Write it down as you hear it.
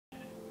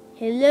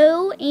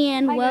Hello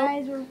and Hi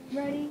guys, we're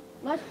ready.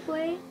 Let's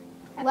play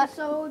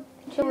episode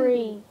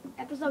 3.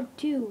 Episode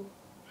 2.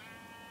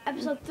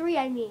 Episode 3,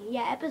 I mean.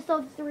 Yeah,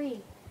 episode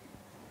 3.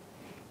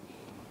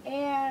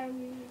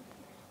 And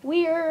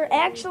We're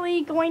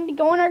actually going to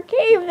go in our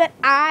cave that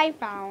I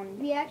found.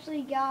 we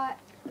actually got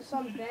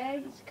some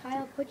beds.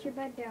 Kyle, put your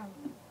bed down.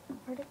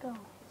 Where'd it go?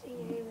 It's in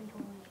your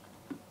inventory.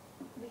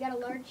 We got a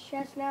large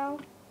chest now.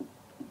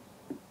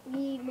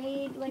 We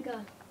made like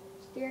a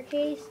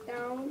staircase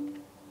down.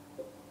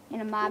 In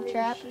a mob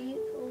trap. Sheep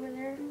over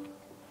there.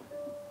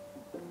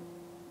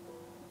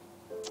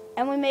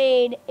 And we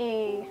made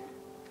a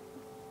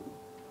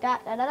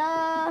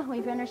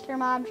we finished our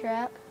mob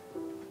trap.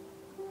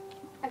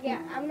 Okay,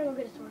 I'm gonna go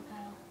get a sword,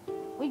 Kyle.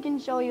 We can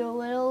show you a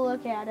little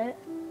look at it.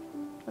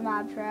 The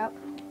mob trap.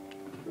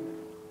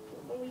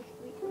 We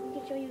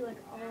can show you like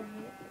all of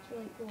it. It's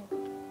really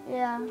cool.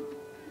 Yeah.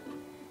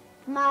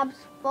 Mobs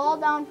fall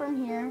down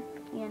from here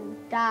and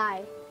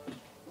die.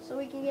 So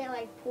we can get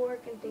like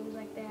pork and things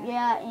like that.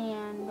 Yeah,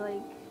 and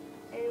like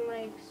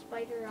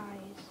spider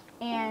eyes.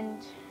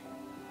 And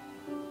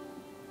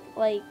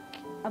like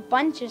a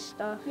bunch of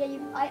stuff. Yeah,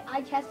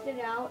 I tested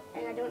it out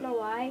and I don't know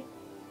why,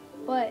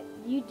 but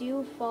you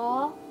do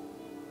fall.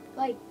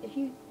 Like if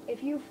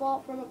you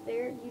fall from up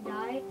there, you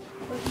die.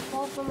 But if you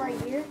fall from right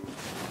here,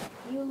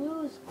 you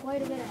lose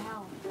quite a bit of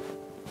health.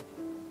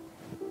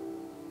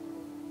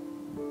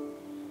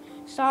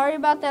 Sorry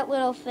about that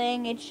little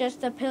thing. It's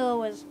just the pillow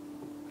was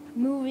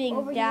moving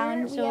Over down,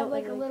 here, so we have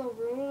like a little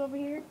room over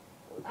here.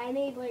 I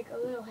made like a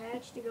little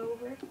hatch to go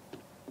over.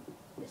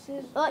 This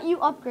is. Well, you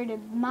upgraded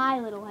my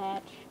little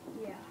hatch.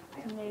 Yeah.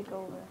 I made it go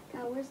over.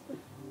 Kyle, where's the?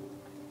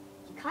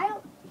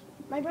 Kyle,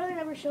 my brother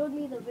never showed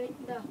me the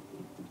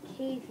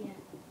cave yet.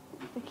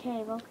 The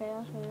cave. Okay,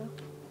 I'll show you.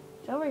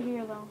 It's over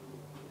here though.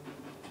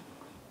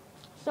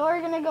 So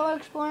we're gonna go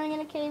exploring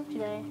in a cave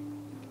today.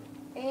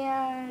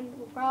 And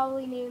we'll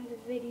probably name the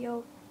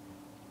video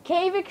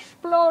Cave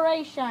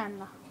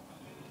Exploration.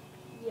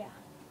 Yeah.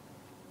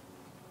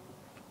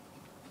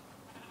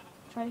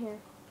 It's right here.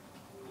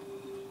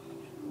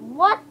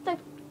 What the?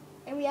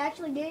 And we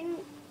actually didn't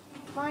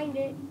find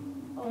it.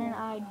 Oh, And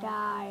I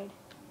died.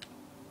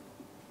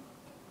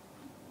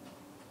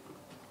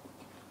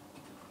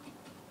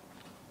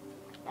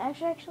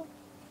 Actually,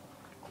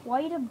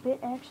 quite a bit.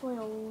 Actually,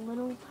 a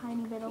little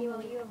tiny bit over. You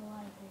have a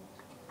lot of things.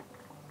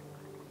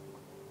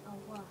 A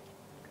lot.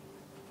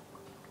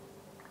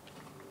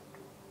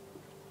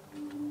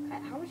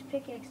 How much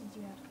pickaxes do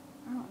you have?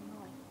 I don't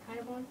know. Kind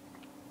of one?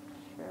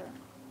 Sure.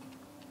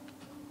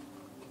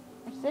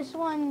 If this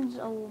one's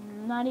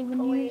not even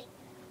Oh, wait. used.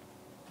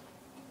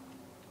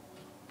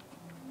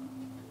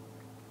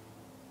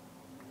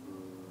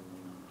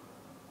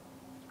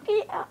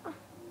 Yeah. I'll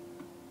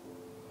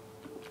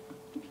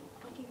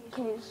give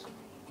you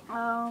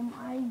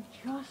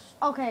Okay.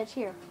 Okay, it's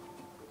here.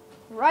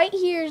 Right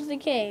here's the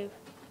cave.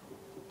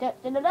 Da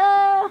da da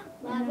da.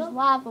 And there's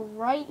lava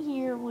right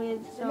here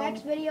with The some.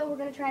 next video, we're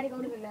going to try to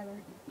go to the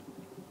nether.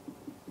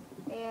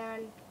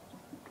 And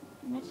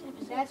Next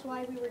episode. that's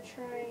why we were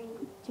trying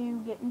To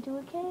get into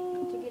a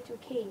cave. to get to a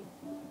cave.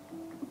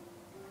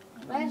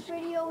 Last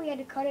video, we had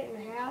to cut it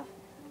in half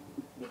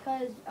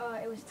because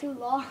it was too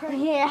long.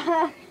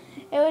 Yeah.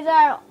 It was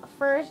our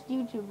first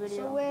YouTube video.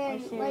 So or when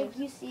series. like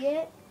you see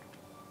it,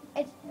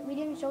 we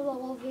didn't show the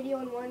whole video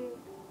in one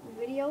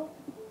video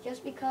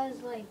just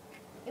because like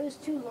it was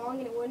too long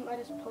and it wouldn't let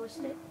us post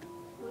it.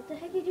 What the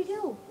heck did you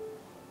do?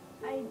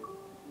 I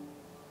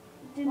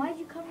didn't. Why'd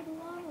you cover the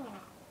lava?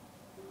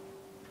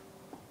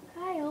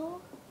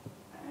 Kyle,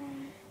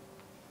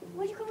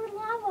 why'd you cover the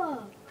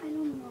lava? I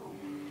don't know.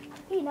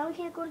 Hey, now we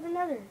can't go to the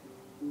nether.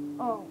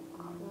 Oh,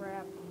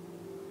 crap.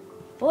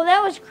 Well,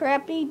 that was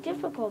crappy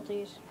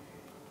difficulties.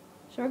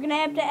 So we're going to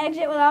have to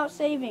exit without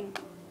saving.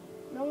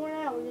 No, we're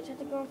not. We just have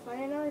to go and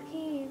find another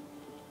cave.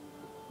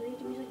 We have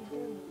to use like a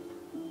gun.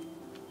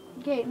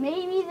 Okay,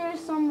 maybe there's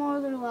some more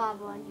other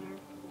lava in here.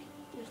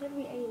 There's not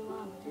gonna be any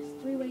lava. There's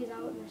 3 ways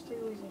out and there's 3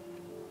 ways in.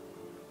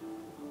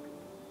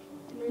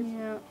 And there's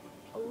Yeah.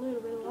 a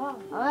little bit of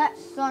lava. Oh, that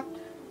sucked.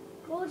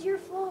 Well, it's your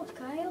fault,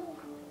 Kyle.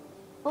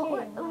 Well,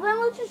 Okay, then wow.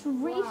 let's just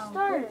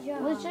restart. good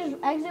job. Let's just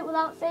exit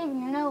without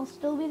saving and it'll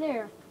still be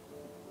there.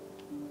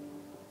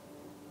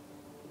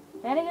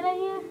 Is that a good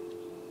idea?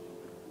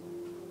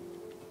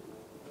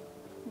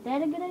 Is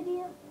that a good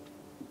idea?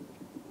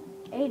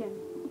 Aiden.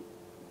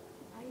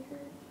 I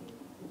heard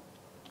you.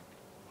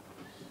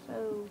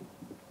 So,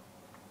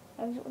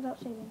 exit without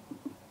saving.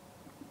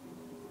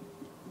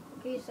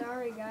 Okay,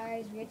 sorry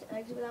guys. We had to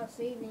exit without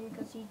saving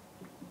because he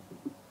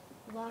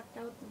locked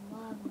out the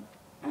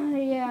lava.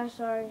 Yeah,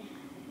 sorry.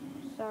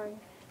 Sorry.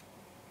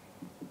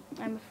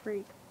 I'm a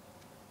freak.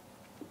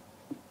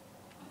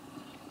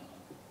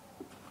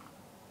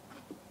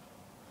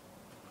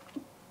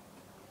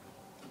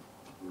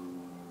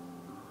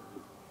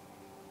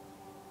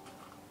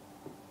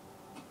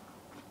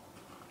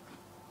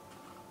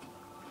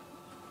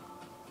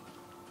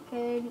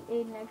 Okay,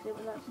 Aiden exit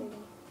without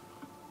saving.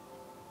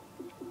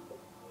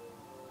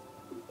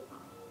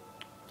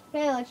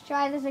 Okay, let's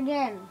try this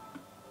again.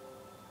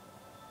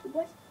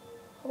 What?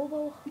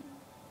 Hobo.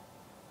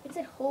 It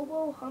said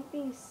hobo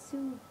humping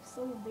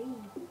so big.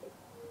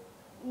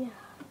 Yeah.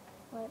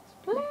 Let's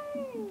play.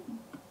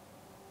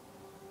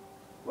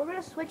 We're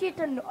gonna switch it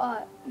to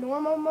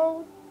normal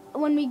mode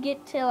When we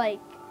get to like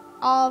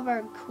all of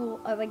our cool,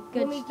 like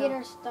good when we stuff. get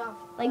our stuff.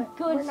 Like But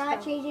good we're not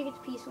stuff. changing it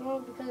to peaceful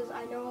mode because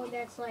I know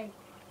that's like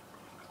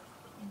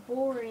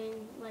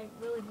boring, like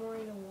really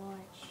boring to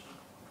watch.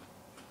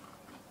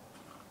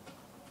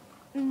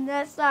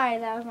 That's sorry,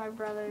 that was my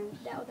brother's.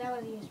 That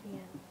was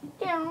ESPN.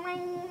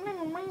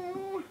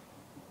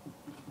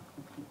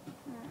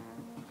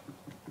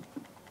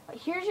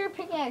 Here's your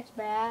pickaxe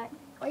back.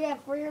 Oh yeah,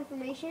 for your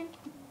information,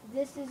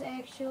 this is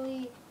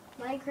actually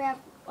Minecraft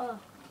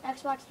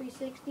Xbox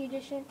 360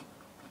 edition.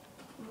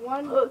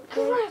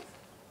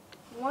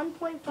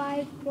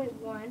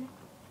 1.5.1.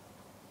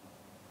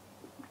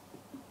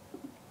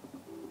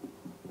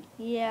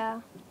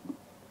 Yeah.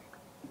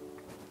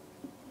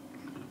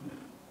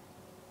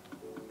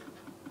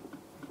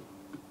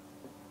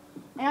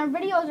 And our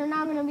videos are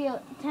now going to be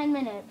 10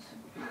 minutes.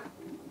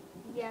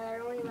 Yeah,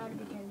 they're only allowed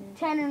to be 10 minutes.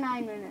 10 or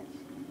 9 minutes.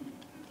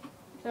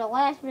 So the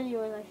last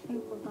video was, I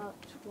think, about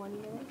 20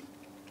 minutes.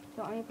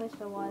 So any place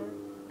to water.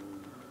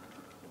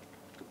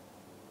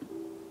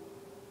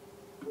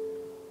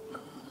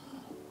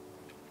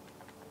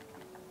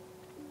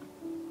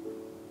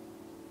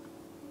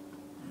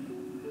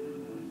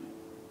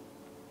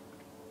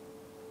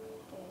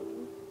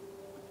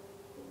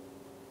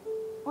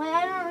 Wait,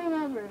 I don't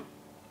remember.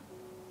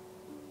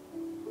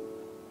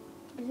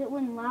 Is it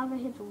when lava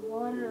hits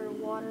water or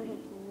water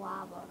hits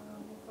lava?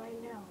 We'll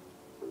find out.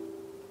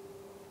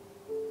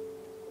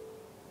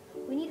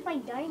 We need to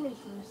find diamonds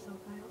for this stuff,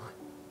 Kyle.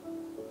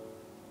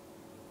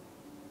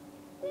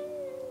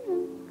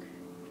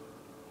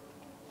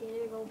 Okay,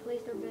 there we go.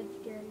 Place their beds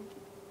again.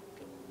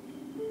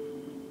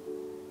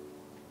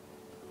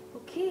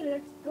 Okay,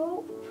 let's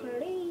go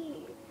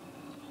play.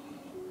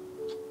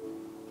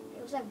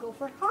 Let's have go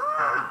for it.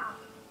 Ah!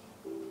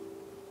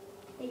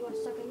 Hey, you want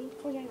to suck at me?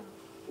 Oh, yeah, no.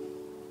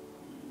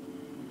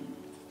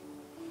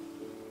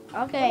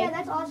 Okay. Oh, yeah,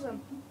 that's awesome.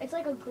 It's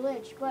like a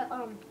glitch, but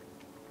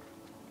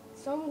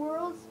some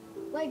worlds,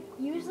 like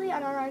usually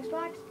on our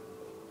Xbox,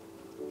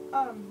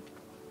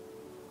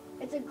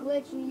 it's a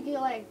glitch and you get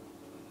like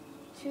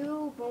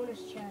 2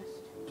 bonus chests.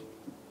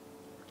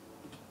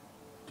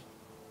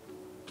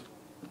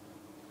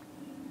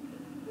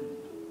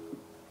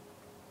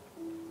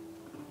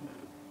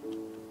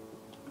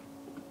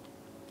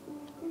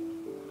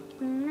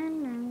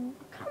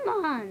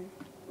 Come on.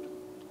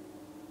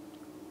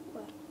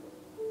 What?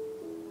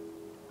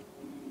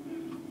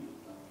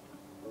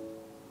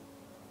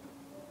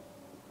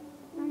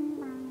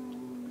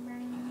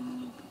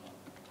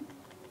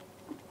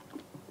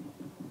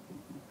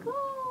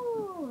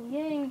 Cool.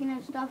 Yay, we can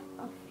have stuff,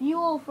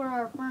 fuel for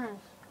our furnace.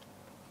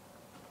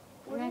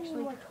 What And do you actually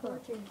mean, like,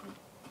 cook. torches?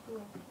 Yeah.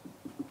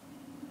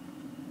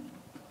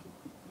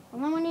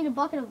 And then we need a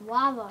bucket of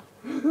lava.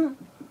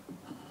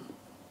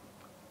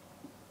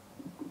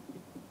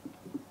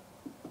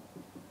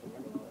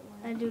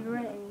 I do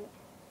right. 8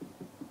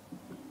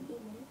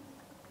 minutes?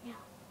 Yeah.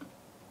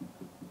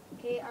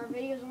 Okay, our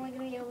video is only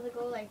going to be able to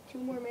go like 2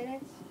 more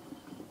minutes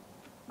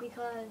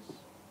because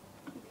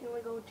you can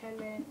only go 10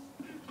 minutes.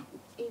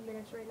 It's 8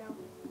 minutes right now.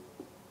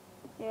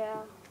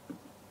 Yeah.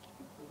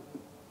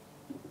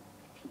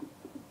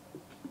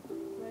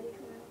 Ready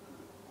for that?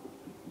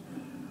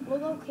 We'll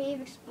go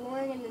cave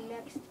exploring in the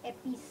next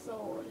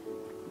episode.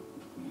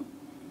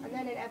 And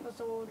then an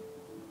episode.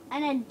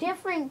 And a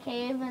different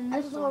cave in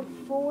this Episode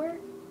one. 4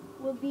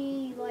 will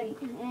be like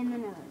And the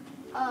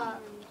nether.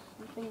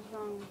 Something's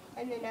wrong.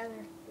 and the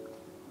nether.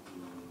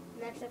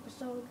 Next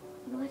episode.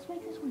 No, let's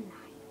make this one 9.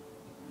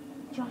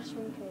 Just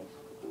in case.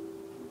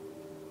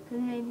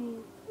 Because maybe...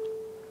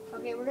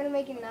 Okay, we're gonna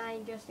make it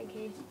 9 just in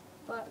case.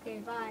 But okay,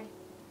 bye.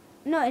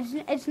 No,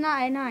 it's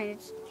not at 9.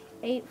 It's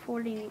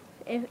 8:40.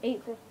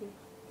 8:50.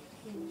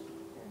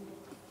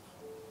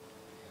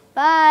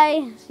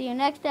 Bye. See you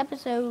next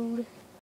episode.